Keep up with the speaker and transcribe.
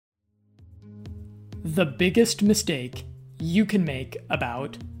the biggest mistake you can make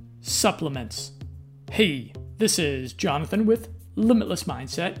about supplements. Hey, this is Jonathan with Limitless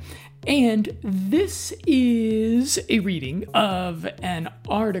Mindset, and this is a reading of an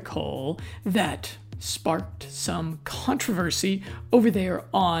article that sparked some controversy over there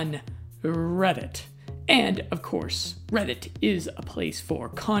on Reddit. And of course, Reddit is a place for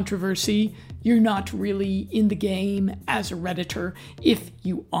controversy. You're not really in the game as a Redditor if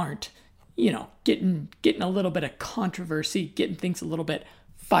you aren't, getting a little bit of controversy, getting things a little bit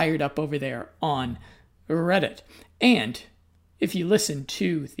fired up over there on Reddit. And if you listen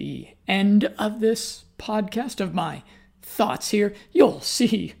to the end of this podcast, of my thoughts here, you'll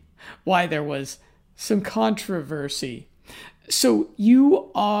see why there was some controversy. So you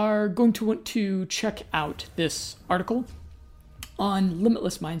are going to want to check out this article on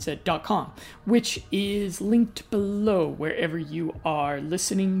limitlessmindset.com, which is linked below wherever you are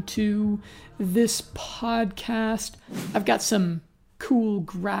listening to this podcast. I've got some cool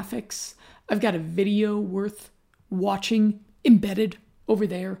graphics. I've got a video worth watching embedded over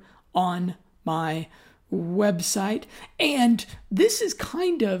there on my website. And this is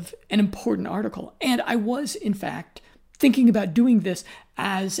kind of an important article. And I was, in fact, thinking about doing this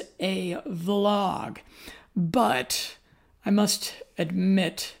as a vlog, but I must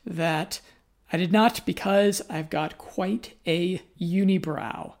admit that I did not, because I've got quite a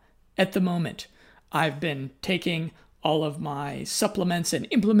unibrow at the moment. I've been taking all of my supplements and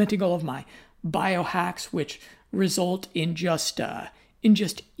implementing all of my biohacks, which result in just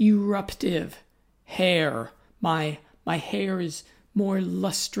eruptive hair. My hair is more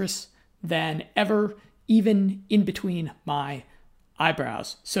lustrous than ever, even in between my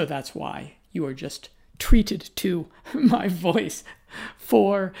eyebrows. So that's why you are just treated to my voice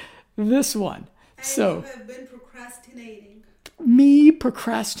for this one. And so you have been procrastinating. Me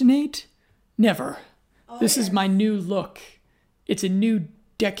procrastinate? Never. This yes. is my new look. It's a new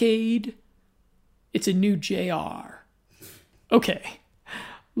decade. It's a new JR. Okay,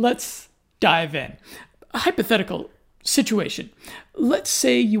 let's dive in. A hypothetical situation. Let's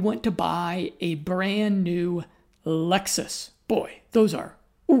say you want to buy a brand new Lexus. Boy, those are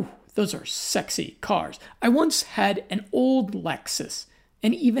sexy cars. I once had an old Lexus,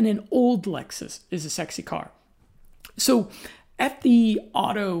 and even an old Lexus is a sexy car. So at the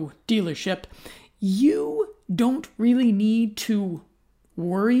auto dealership, you don't really need to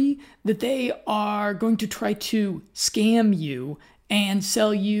worry that they are going to try to scam you and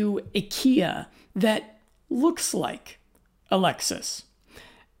sell you a Kia that looks like a Lexus.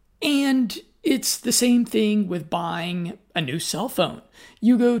 And it's the same thing with buying a new cell phone.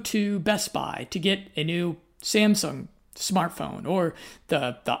 You go to Best Buy to get a new Samsung smartphone or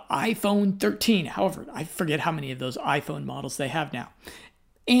the iPhone 13. However, I forget how many of those iPhone models they have now.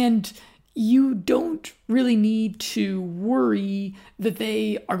 And you don't really need to worry that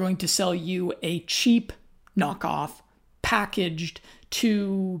they are going to sell you a cheap knockoff packaged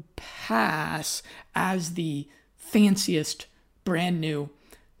to pass as the fanciest brand new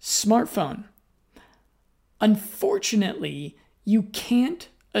smartphone. Unfortunately, you can't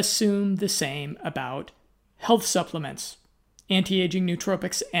assume the same about health supplements, anti-aging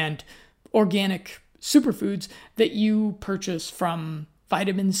nootropics, and organic superfoods that you purchase from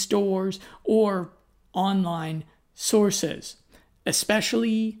vitamin stores or online sources,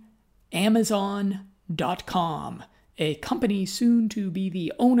 especially Amazon.com, a company soon to be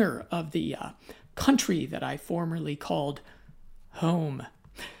the owner of the country that I formerly called home.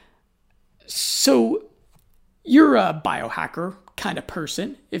 So you're a biohacker kind of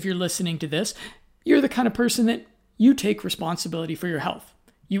person. If you're listening to this, you're the kind of person that you take responsibility for your health.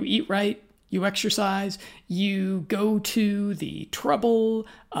 You eat right, you exercise, you go to the trouble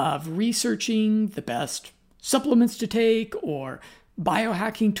of researching the best supplements to take or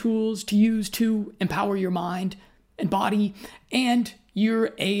biohacking tools to use to empower your mind and body, and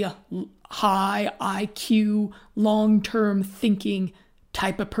you're a high IQ, long-term thinking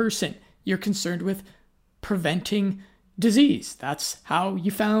type of person. You're concerned with preventing disease. That's how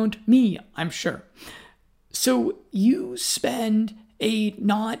you found me, I'm sure. So you spend a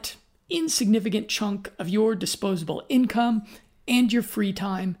not insignificant chunk of your disposable income and your free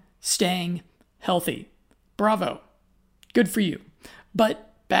time staying healthy. Bravo. Good for you.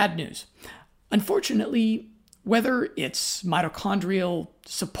 But bad news. Unfortunately, whether it's mitochondrial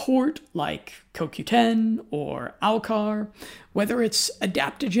support like CoQ10 or Alcar, whether it's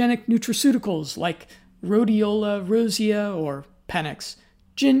adaptogenic nutraceuticals like Rhodiola rosea or Panax,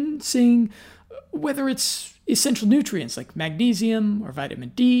 ginseng, whether it's essential nutrients like magnesium or vitamin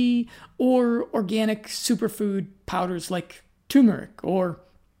D, or organic superfood powders like turmeric or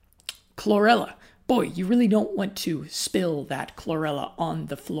chlorella. boy, you really don't want to spill that chlorella on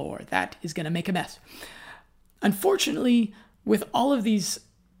the floor. That is going to make a mess. Unfortunately, with all of these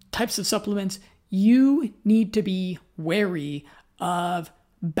types of supplements, you need to be wary of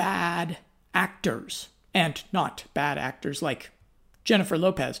bad actors, and not bad actors like Jennifer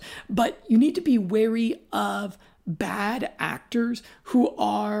Lopez, but you need to be wary of bad actors who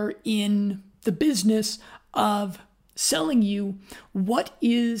are in the business of selling you what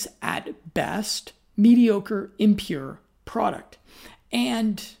is at best mediocre, impure product,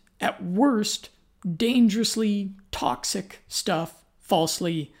 and at worst dangerously toxic stuff,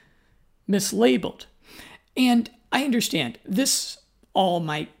 falsely mislabeled. And I understand this all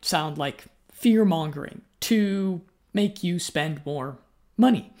might sound like fear-mongering to make you spend more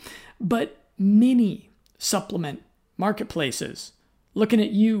money, but many supplement marketplaces, looking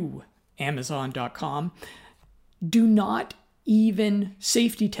at you, Amazon.com, do not even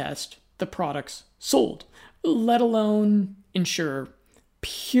safety test the products sold, let alone ensure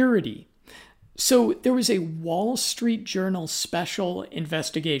purity. So there was a Wall Street Journal special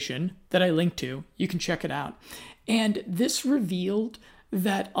investigation that I linked to. You can check it out. And this revealed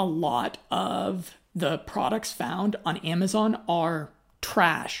that a lot of the products found on Amazon are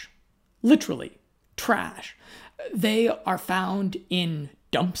trash. Literally trash. They are found in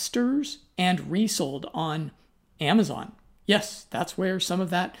dumpsters and resold on Amazon. Yes, that's where some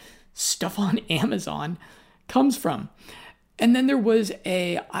of that stuff on Amazon comes from. And then there was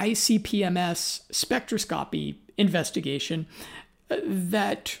a ICP-MS spectroscopy investigation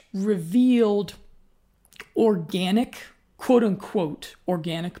that revealed organic, quote unquote,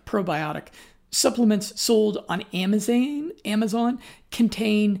 organic probiotic supplements sold on Amazon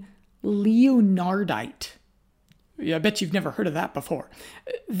contain leonardite. I bet you've never heard of that before.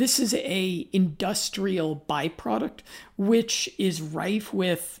 This is a industrial byproduct which is rife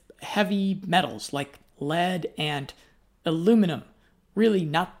with heavy metals like lead and aluminum. Really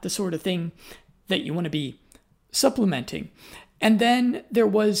not the sort of thing that you want to be supplementing. And then there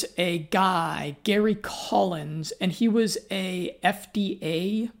was a guy, Gary Collins, and he was a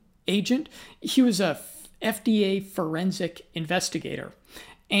FDA agent. He was a FDA forensic investigator.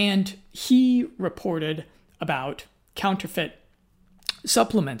 And he reported about counterfeit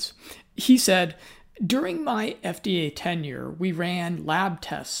supplements. He said, during my FDA tenure, we ran lab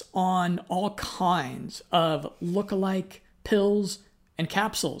tests on all kinds of look-alike pills and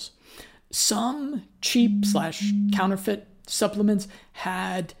capsules. Some cheap/counterfeit supplements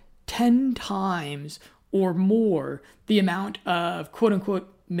had 10 times or more the amount of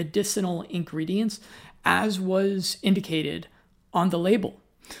quote-unquote medicinal ingredients as was indicated on the label.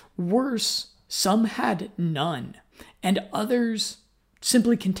 Worse, some had none, and others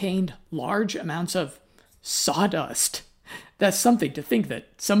simply contained large amounts of sawdust. That's something to think that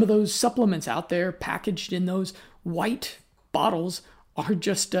some of those supplements out there packaged in those white bottles are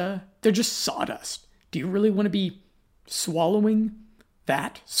just, they're just sawdust. Do you really want to be swallowing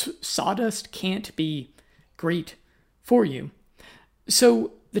that? Sawdust can't be great for you.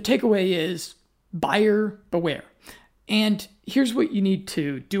 So the takeaway is buyer beware. And here's what you need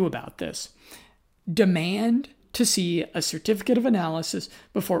to do about this. Demand to see a certificate of analysis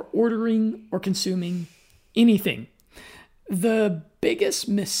before ordering or consuming anything. The biggest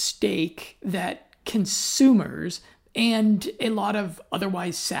mistake that consumers and a lot of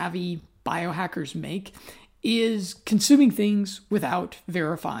otherwise savvy biohackers make is consuming things without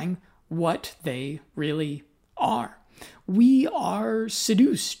verifying what they really are. We are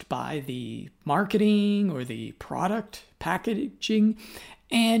seduced by the marketing or the product packaging,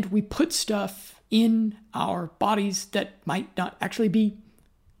 and we put stuff in our bodies that might not actually be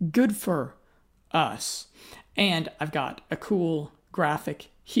good for us. And I've got a cool graphic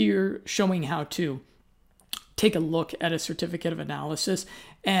here showing how to take a look at a certificate of analysis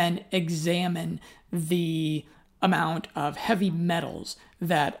and examine the amount of heavy metals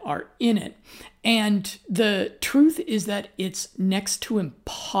that are in it. And the truth is that it's next to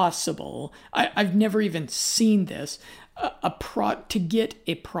impossible. I've never even seen this. To get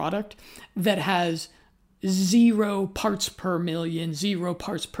a product that has 0 parts per million, 0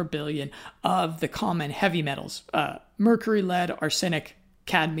 parts per billion of the common heavy metals, mercury, lead, arsenic,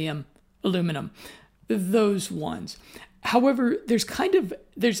 cadmium, aluminum, those ones. However, there's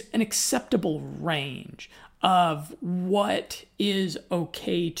an acceptable range of what is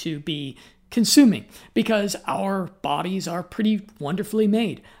okay to be consuming because our bodies are pretty wonderfully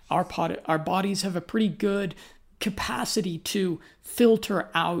made. Our bodies have a pretty good capacity to filter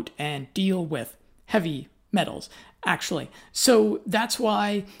out and deal with heavy metals, actually. So that's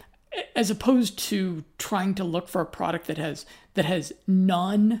why as opposed to trying to look for a product that has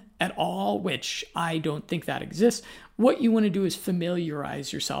none at all, which I don't think that exists. What you want to do is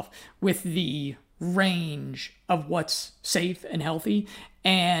familiarize yourself with the range of what's safe and healthy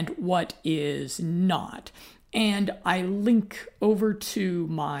and what is not. And I link over to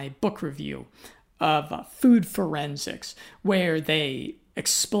my book review of Food Forensics, where they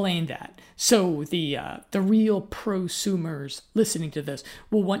explain that. So the real prosumers listening to this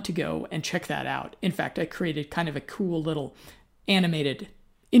will want to go and check that out. In fact, I created kind of a cool little animated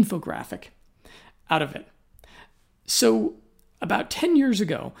infographic out of it. So about 10 years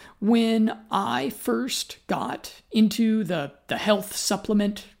ago, when I first got into the health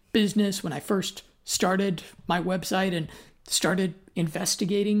supplement business, when I first started my website and started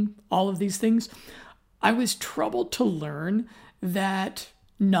investigating all of these things, I was troubled to learn that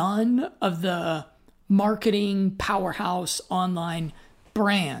none of the marketing powerhouse online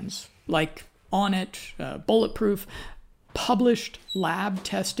brands like Onnit, Bulletproof, published lab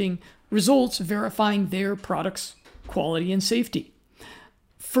testing results verifying their products' quality and safety.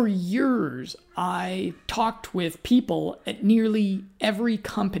 For years, I talked with people at nearly every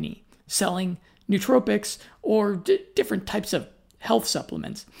company selling nootropics or different types of health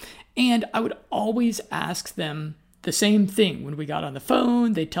supplements. And I would always ask them the same thing. When we got on the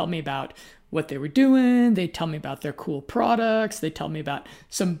phone, they'd tell me about what they were doing. They'd tell me about their cool products. They'd tell me about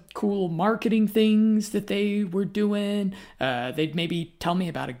some cool marketing things that they were doing. They'd maybe tell me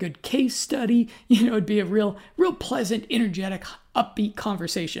about a good case study. It'd be a real pleasant, energetic, upbeat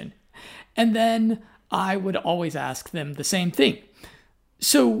conversation. And then I would always ask them the same thing.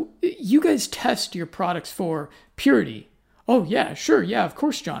 So you guys test your products for purity? Oh, yeah, sure. Yeah, of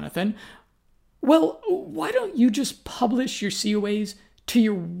course, Jonathan. Well, why don't you just publish your COAs to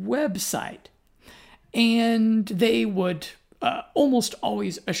your website? And they would almost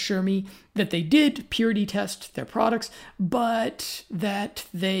always assure me that they did purity test their products, but that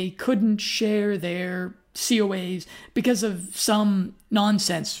they couldn't share their COAs because of some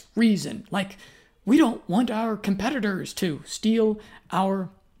nonsense reason. Like, we don't want our competitors to steal our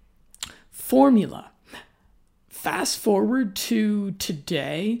formula. Fast forward to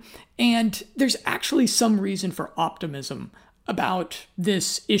today, and there's actually some reason for optimism about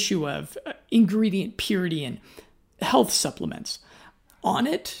this issue of ingredient purity in health supplements.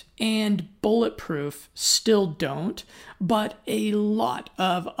 Onnit and Bulletproof still don't, but a lot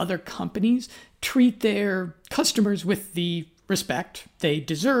of other companies treat their customers with the respect they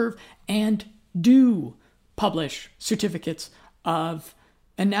deserve and do publish certificates of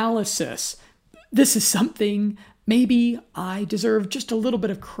analysis. This is something maybe I deserve just a little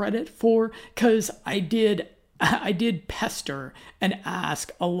bit of credit for, because I did pester and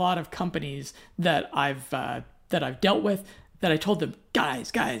ask a lot of companies that I've dealt with, that I told them,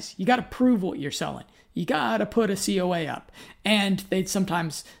 guys, you got to prove what you're selling. You got to put a COA up. And they'd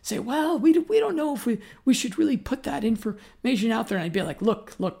sometimes say, well, we don't know if we should really put that information out there. And I'd be like,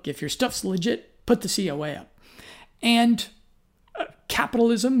 look, if your stuff's legit, put the COA up. And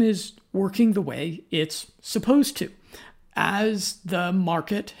capitalism is working the way it's supposed to. As the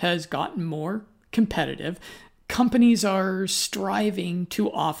market has gotten more competitive, companies are striving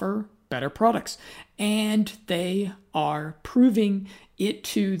to offer better products, and they are proving it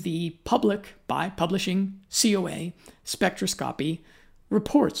to the public by publishing COA spectroscopy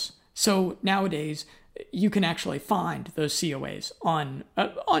reports. So nowadays, you can actually find those COAs on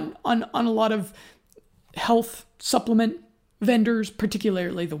a lot of health supplement vendors,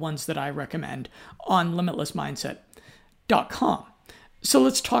 particularly the ones that I recommend on limitlessmindset.com. So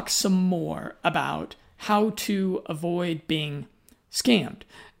let's talk some more about how to avoid being scammed.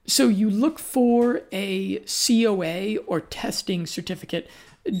 So you look for a COA or testing certificate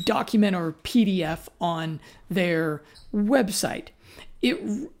document or PDF on their website.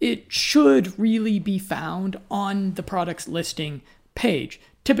 It should really be found on the product's listing page.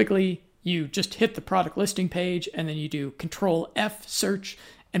 Typically, you just hit the product listing page and then you do Control F search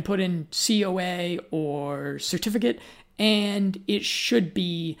and put in COA or certificate, and it should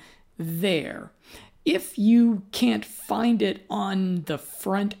be there. If you can't find it on the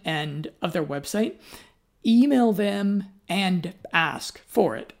front end of their website, email them and ask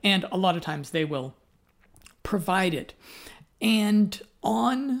for it. And a lot of times they will provide it. And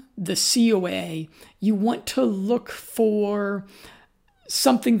on the COA, you want to look for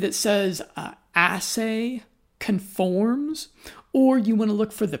something that says assay conforms, or you want to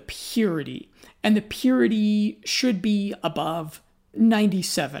look for the purity. And the purity should be above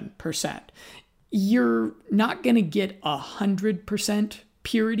 97%. You're not going to get 100%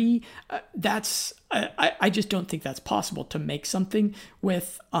 purity, I just don't think that's possible to make something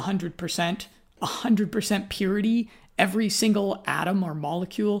with 100% purity. Every single atom or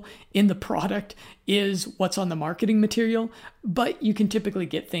molecule in the product is what's on the marketing material, but you can typically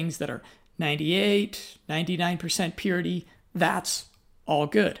get things that are 98, 99% purity. That's all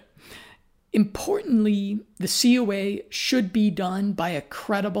good. Importantly, the COA should be done by a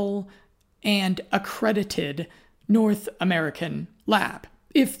credible and accredited North American lab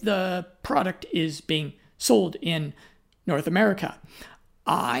if the product is being sold in North America.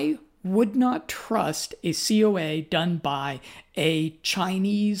 I would not trust a COA done by a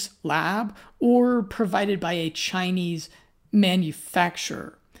Chinese lab or provided by a Chinese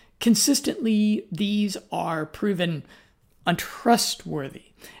manufacturer. Consistently, these are proven untrustworthy.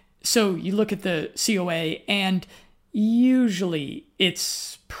 So you look at the COA and usually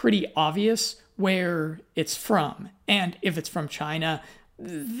it's pretty obvious where it's from. And if it's from China,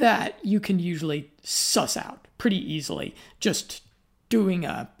 that you can usually suss out pretty easily just doing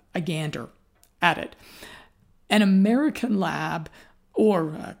a gander at it. An American lab,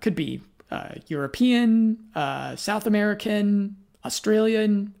 or could be European, South American,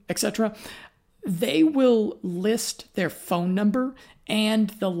 Australian, etc., they will list their phone number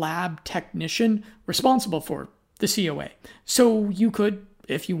and the lab technician responsible for the COA. So you could,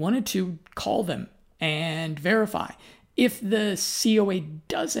 if you wanted to, call them and verify. If the COA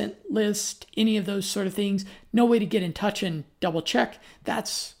doesn't list any of those sort of things, no way to get in touch and double check,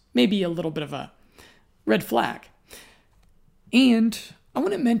 that's maybe a little bit of a red flag. And I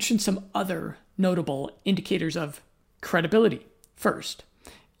want to mention some other notable indicators of credibility. First,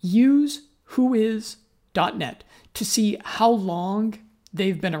 use whois.net to see how long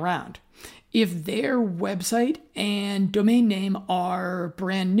they've been around. If their website and domain name are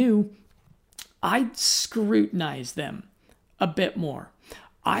brand new, I'd scrutinize them a bit more.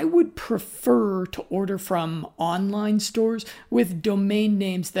 I would prefer to order from online stores with domain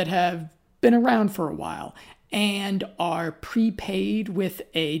names that have been around for a while and are prepaid with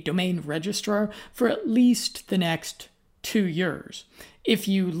a domain registrar for at least the next 2 years. If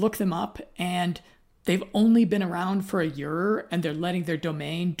you look them up and they've only been around for a year and they're letting their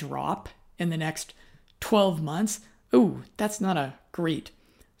domain drop in the next 12 months, that's not a great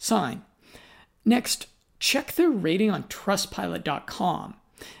sign. Next, check their rating on Trustpilot.com.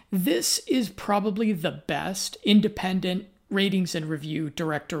 This is probably the best independent ratings and review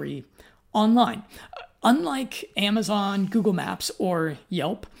directory online. Unlike Amazon, Google Maps, or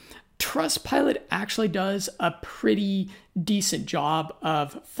Yelp, Trustpilot actually does a pretty decent job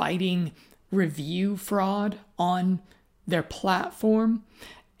of fighting review fraud on their platform,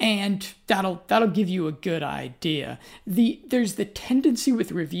 and that'll give you a good idea. There's the tendency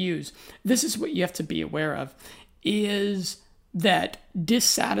with reviews, this is what you have to be aware of, is that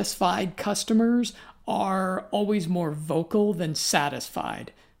dissatisfied customers are always more vocal than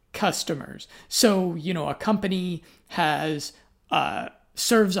satisfied customers. So, a company has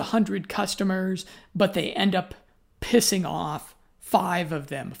serves 100 customers, but they end up pissing off 5 of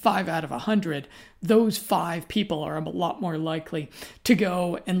them, 5 out of 100. Those 5 people are a lot more likely to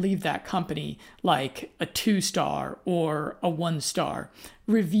go and leave that company like a 2-star or a 1-star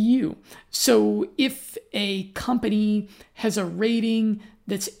review. So if a company has a rating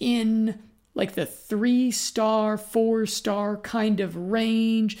that's in like the 3-star, 4-star kind of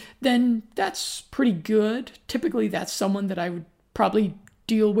range, then that's pretty good. Typically, that's someone that I would probably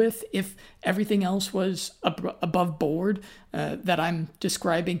deal with if everything else was above board that I'm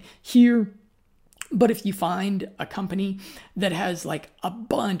describing here. But if you find a company that has like a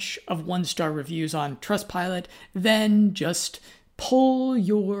bunch of 1-star reviews on Trustpilot, then just pull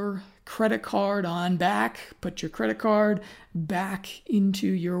your credit card on back, put your credit card back into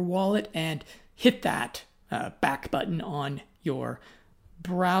your wallet and hit that back button on your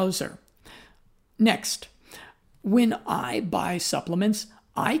browser. Next, when I buy supplements,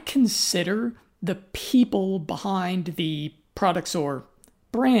 I consider the people behind the products or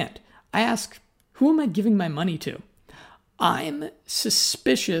brand. I ask, who am I giving my money to? I'm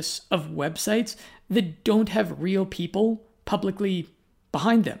suspicious of websites that don't have real people publicly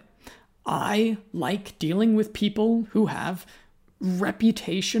behind them. I like dealing with people who have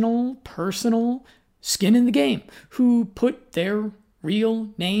reputational, personal skin in the game, who put their real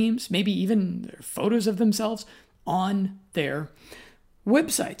names, maybe even their photos of themselves on their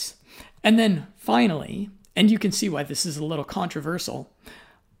websites. And then finally, and you can see why this is a little controversial,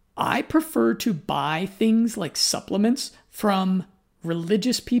 I prefer to buy things like supplements from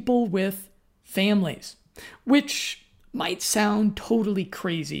religious people with families, which might sound totally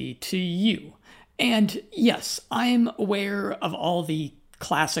crazy to you. And yes, I'm aware of all the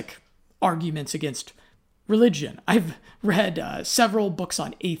classic arguments against religion. I've read several books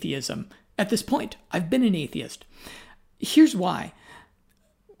on atheism. At this point, I've been an atheist. Here's why.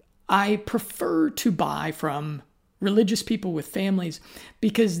 I prefer to buy from religious people with families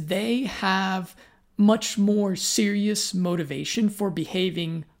because they have much more serious motivation for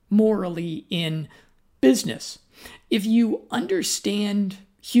behaving morally in business. If you understand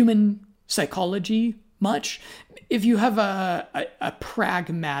human psychology much, if you have a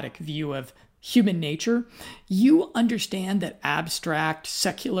pragmatic view of human nature, you understand that abstract,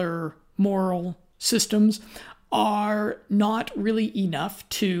 secular, moral systems are not really enough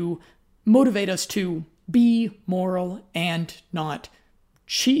to motivate us to be moral and not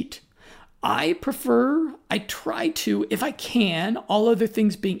cheat. I try to, if I can, all other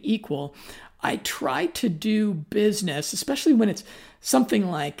things being equal, I try to do business, especially when it's something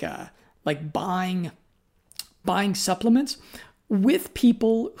like buying supplements, with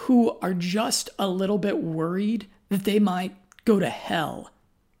people who are just a little bit worried that they might go to hell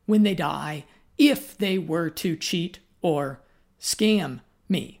when they die if they were to cheat or scam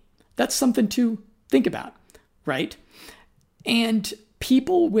me. That's something to think about, right? And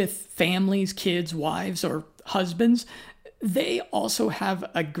people with families, kids, wives, or husbands, they also have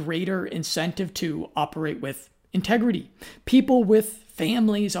a greater incentive to operate with integrity. People with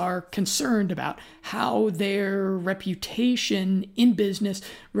families are concerned about how their reputation in business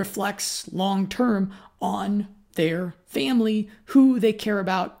reflects long-term on their family, who they care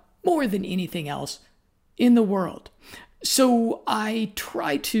about more than anything else in the world. So I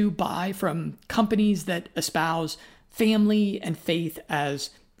try to buy from companies that espouse family and faith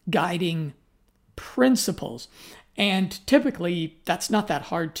as guiding principles. And typically, that's not that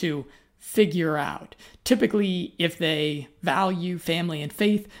hard to figure out. Typically, if they value family and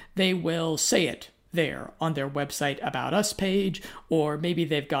faith, they will say it there on their website About Us page, or maybe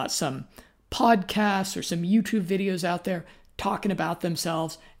they've got some podcasts or some YouTube videos out there talking about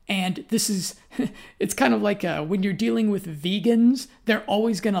themselves. And this is, it's kind of like when you're dealing with vegans, they're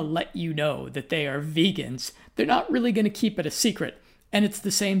always going to let you know that they are vegans. They're not really going to keep it a secret. And it's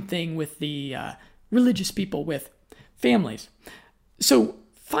the same thing with the religious people with families. So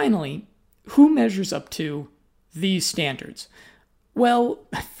finally, who measures up to these standards? Well,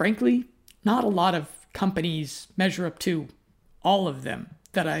 frankly, not a lot of companies measure up to all of them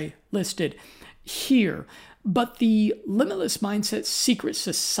that I listed here. But the Limitless Mindset Secret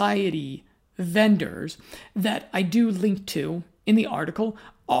Society vendors that I do link to in the article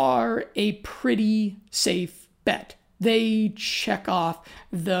are a pretty safe bet. They check off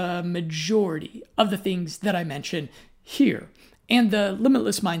the majority of the things that I mentioned here. And the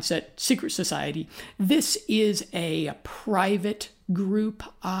Limitless Mindset Secret Society, this is a private group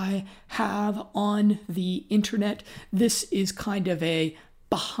I have on the internet. This is kind of a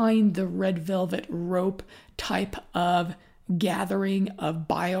behind the red velvet rope type of gathering of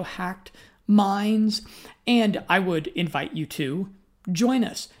biohacked minds. And I would invite you to join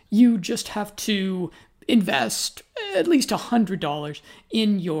us. You just have to invest at least $100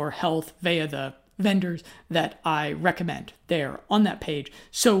 in your health via the vendors that I recommend there on that page.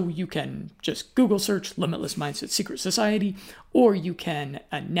 So you can just Google search Limitless Mindset Secret Society, or you can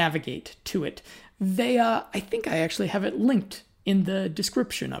navigate to it via, I think I actually have it linked in the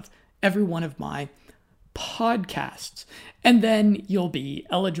description of every one of my podcasts. And then you'll be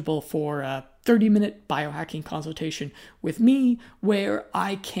eligible for a 30-minute biohacking consultation with me, where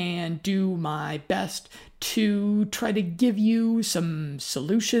I can do my best to try to give you some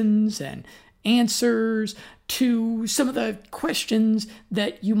solutions and answers to some of the questions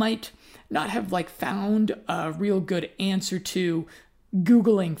that you might not have found a real good answer to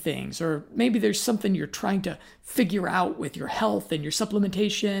Googling things, or maybe there's something you're trying to figure out with your health and your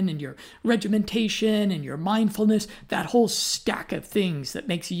supplementation and your regimentation and your mindfulness, that whole stack of things that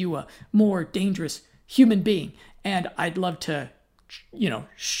makes you a more dangerous human being. And I'd love to,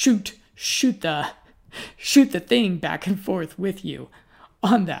 shoot the thing back and forth with you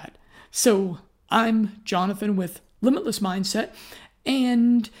on that. So I'm Jonathan with Limitless Mindset,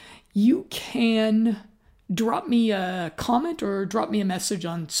 and you can drop me a comment or drop me a message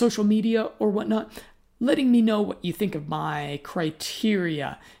on social media or whatnot, letting me know what you think of my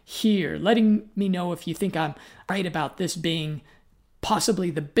criteria here, letting me know if you think I'm right about this being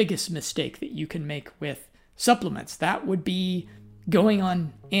possibly the biggest mistake that you can make with supplements. That would be going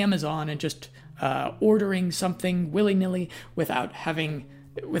on Amazon and just ordering something willy-nilly without having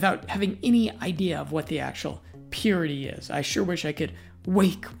any idea of what the actual purity is. I sure wish I could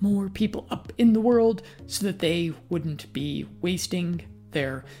wake more people up in the world so that they wouldn't be wasting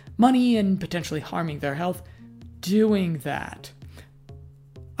their money and potentially harming their health doing that.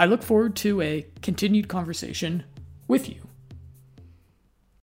 I look forward to a continued conversation with you.